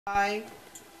I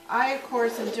of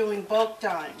course am doing bulk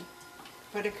dyeing,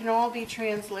 but it can all be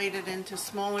translated into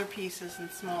smaller pieces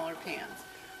and smaller pans.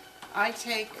 I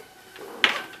take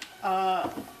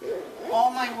all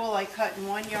my wool, I cut in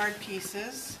 1 yard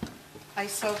pieces. I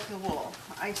soak the wool.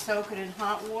 I soak it in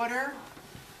hot water,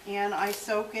 and I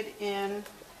soak it in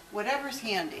whatever's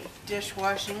handy.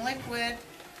 Dishwashing liquid,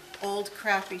 old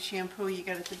crappy shampoo you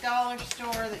get at the dollar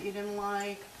store that you didn't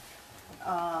like,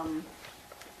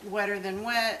 wetter than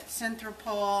wet,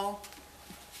 Synthropol.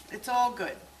 It's all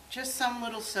good. Just some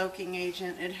little soaking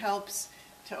agent. It helps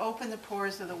to open the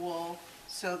pores of the wool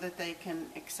so that they can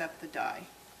accept the dye.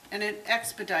 And it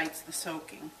expedites the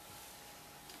soaking.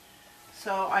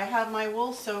 So I have my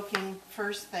wool soaking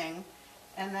first thing,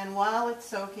 and then while it's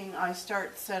soaking I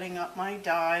start setting up my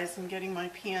dyes and getting my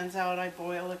pans out. I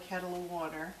boil a kettle of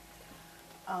water.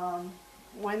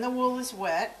 When the wool is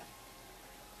wet,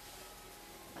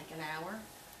 like an hour?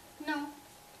 no,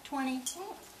 20,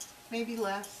 maybe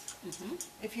less.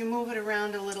 If you move it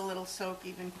around a little, it'll soak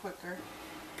even quicker.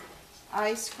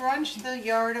 I scrunch the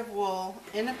yard of wool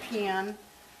in a pan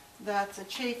that's a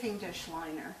chafing dish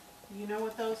liner. You know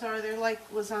what those are? They're like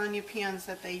lasagna pans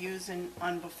that they use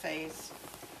on buffets.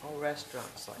 Oh,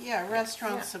 restaurants. Like yeah,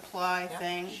 restaurant supply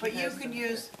thing. But you could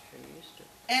use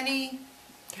any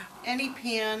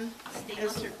pan.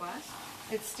 Stainless or glass?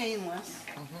 It's stainless.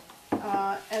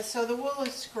 And so the wool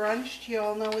is scrunched. You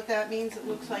all know what that means. It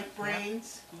looks like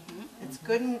brains. It's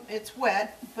good and it's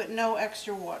wet, but no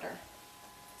extra water.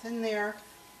 It's in there.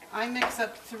 I mix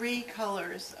up 3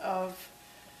 colors of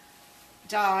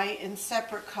dye in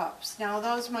separate cups. Now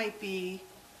those might be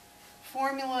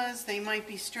formulas, they might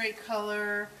be straight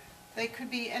color, they could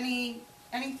be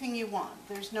anything you want.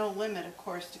 There's no limit, of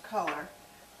course, to color.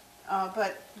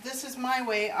 But this is my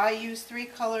way. I use 3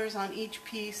 colors on each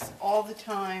piece all the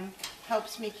time.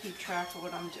 Helps me keep track of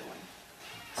what I'm doing.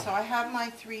 So I have my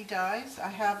 3 dyes. I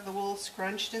have the wool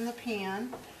scrunched in the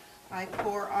pan. I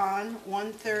pour on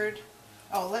 1/3.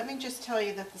 Oh, let me just tell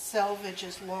you that the selvage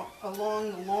is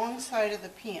along the long side of the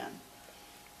pan.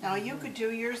 Now you could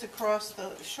do yours across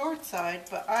the short side,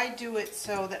 but I do it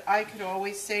so that I could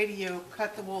always say to you,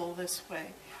 cut the wool this way,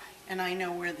 and I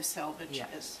know where the selvage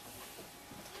is.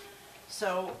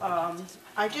 So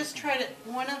I just try to,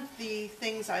 one of the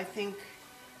things I think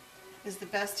is the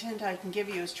best hint I can give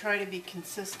you is try to be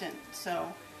consistent.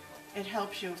 So it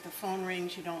helps you if the phone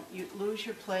rings, you lose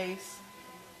your place.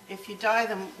 If you dye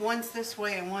them once this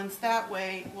way and once that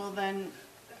way, well then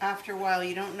after a while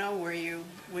you don't know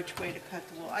which way to cut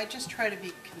the wool. I just try to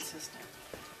be consistent.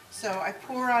 So I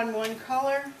pour on one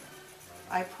color,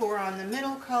 I pour on the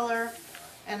middle color,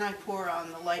 and I pour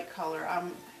on the light color.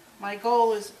 My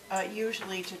goal is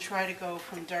usually to try to go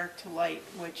from dark to light,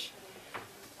 which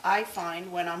I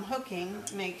find when I'm hooking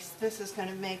this is going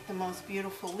to make the most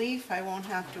beautiful leaf. I won't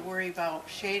have to worry about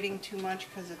shading too much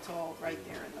because it's all right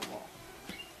there in the wool.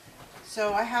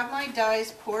 So I have my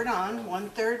dyes poured on,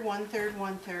 1/3, 1/3,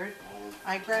 1/3.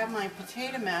 I grab my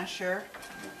potato masher.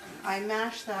 I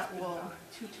mash that wool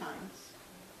 2 times.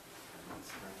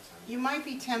 You might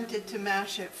be tempted to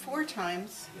mash it 4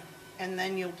 times, and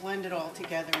then you'll blend it all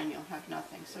together and you'll have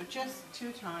nothing. So just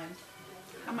 2 times.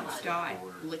 How much dye?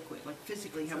 Liquid? Like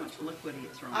physically, how much liquid are you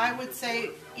throwing? I would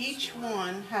say each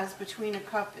one has between 1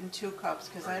 cup and 2 cups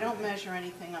because I don't measure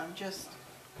anything. I'm just...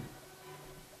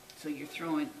 So you're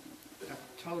throwing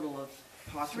a total of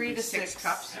possibly 3 to 6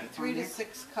 cups? 3 to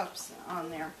 6 cups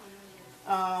on there.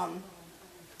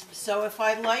 So if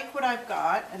I like what I've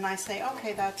got and I say,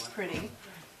 okay, that's pretty,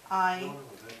 I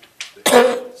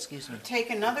take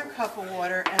another cup of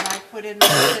water and I put in my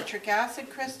citric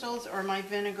acid crystals or my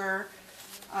vinegar.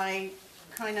 I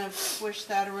kind of swish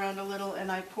that around a little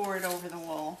and I pour it over the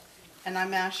wool and I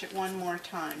mash it 1 more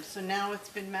time. So now it's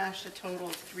been mashed a total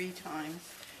of 3 times.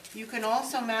 You can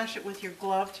also mash it with your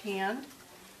gloved hand,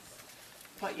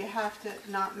 but you have to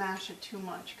not mash it too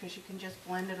much because you can just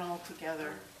blend it all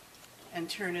together and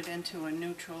turn it into a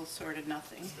neutral sort of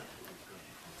nothing.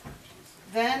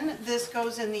 Then this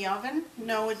goes in the oven.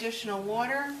 No additional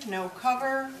water, no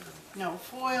cover, no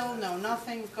foil, no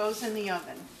nothing. It goes in the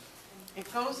oven. It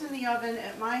goes in the oven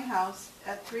at my house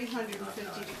at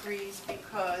 350 degrees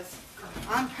because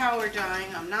I'm power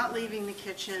dyeing. I'm not leaving the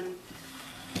kitchen.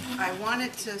 I want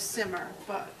it to simmer,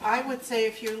 but I would say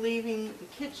if you're leaving the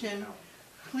kitchen,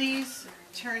 please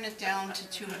turn it down to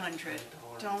 200.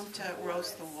 Don't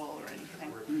roast the wool or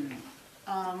anything.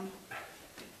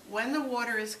 When the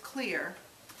water is clear,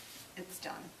 it's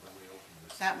done.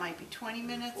 That might be 20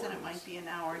 minutes and it might be an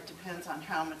hour. It depends on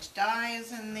how much dye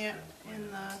is in there,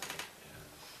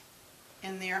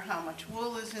 how much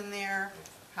wool is in there,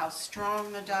 how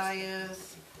strong the dye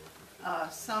is.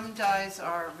 Some dyes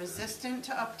are resistant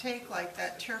to uptake, like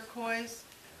that turquoise.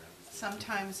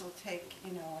 Sometimes it'll take,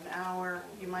 an hour.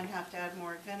 You might have to add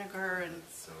more vinegar, and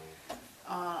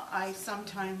I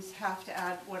sometimes have to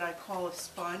add what I call a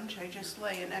sponge. I just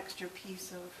lay an extra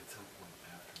piece of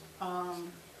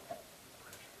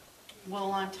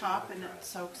wool on top, and it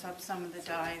soaks up some of the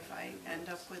dye if I end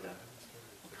up with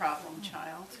a problem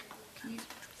child. Can you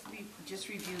just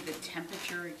review the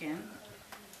temperature again?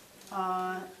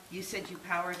 You said you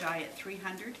power dye at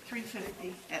 300?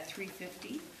 350. At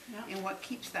 350? Yeah. And what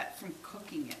keeps that from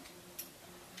cooking it?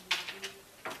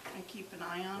 I keep an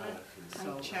eye on it.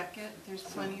 So- I check it. There's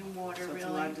plenty of water, So it's really.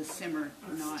 allowed to simmer,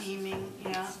 It's not steaming,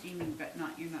 yeah. steaming, but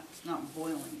it's not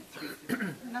boiling at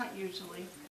 350. Not usually.